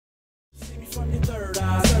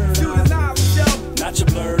your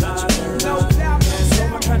blurred eye. No doubt, so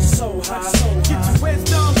my conscience so high. Get your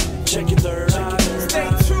wisdom, check your third eye. Stay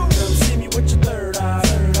true, come see me with your third eye.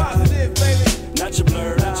 Positive, baby, not your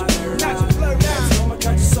blurred eye. Not your blurred eye. So my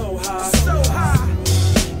conscience so high. So high,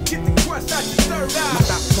 get the crust out your third eye. My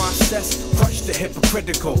thought process crushed the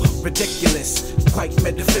hypocritical, ridiculous, quite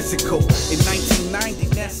metaphysical. In 1990,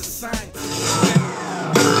 NASA signed.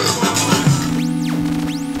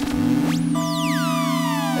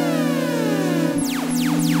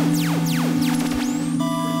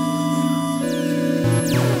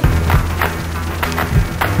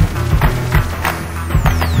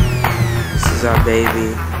 Our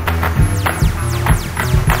baby.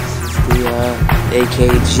 This is the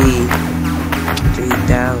AKG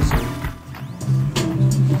 3000.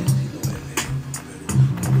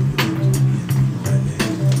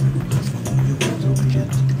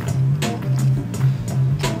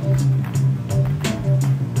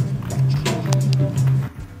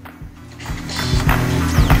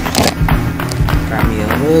 Got me a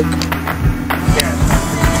hook.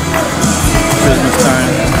 Christmas time,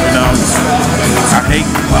 you know. I hate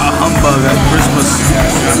humbug at Christmas. You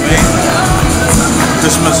know what I mean?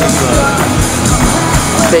 Christmas is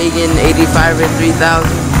Pagan 85 or 3000.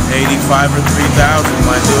 85 or 3000,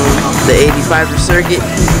 my dude. The 85er circuit.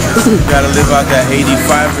 You gotta live out that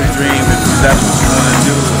 85er dream if that's what you wanna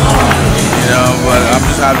do. You know, but I'm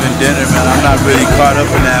just having dinner, man. I'm not really caught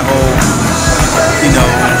up in that whole, you know,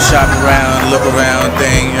 shop around, look around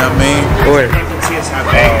thing, you know what I mean? Or it's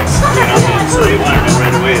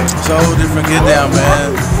a whole different get down,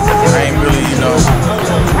 man. I ain't really, you know,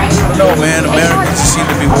 I don't know, man. Americans just seem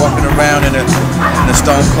to be walking around in a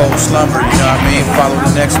stone cold slumber, you know what I mean? Follow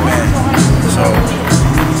the next man. So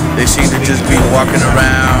they seem to just be walking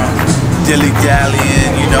around,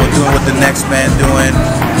 dilly-dallying, you know, doing what the next man doing,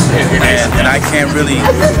 and I can't really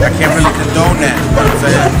condone that. You know what I'm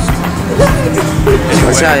saying?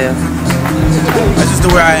 Anyway, that's just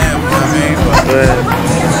the way I am. You know what I mean?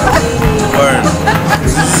 Word.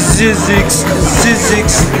 Zzyzzx,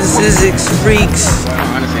 freaks.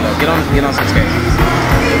 Honestly, though, get on some skates.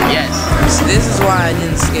 Yes. This is why I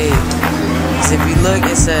didn't skate. Because if you look,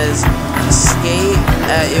 it says skate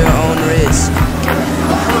at your own risk.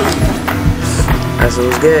 That's what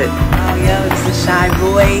was good. Oh, yo, this is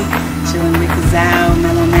Chiroii, chilling with Cazal,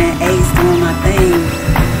 Mellow Man, Ace, doing my thing.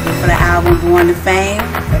 For the album Born to Fame.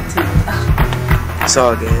 It's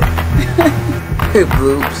all good.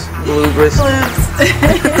 Bloopers.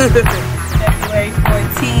 February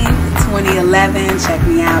 14th, 2011. Check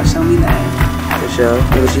me out. Show me love. For sure.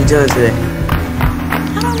 What you doing today? I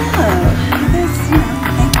don't know. Just, you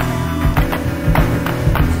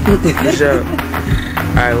know, For sure.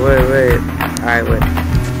 Alright, wait. Alright, wait.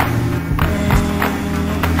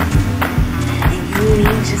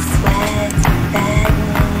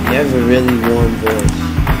 You have a really warm voice.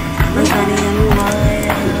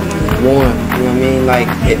 Warm, you know what I mean? Like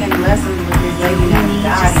it.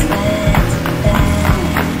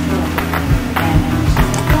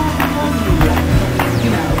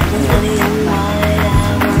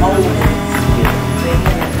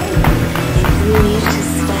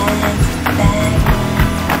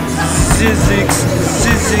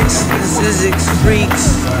 Zzyzzx freaks.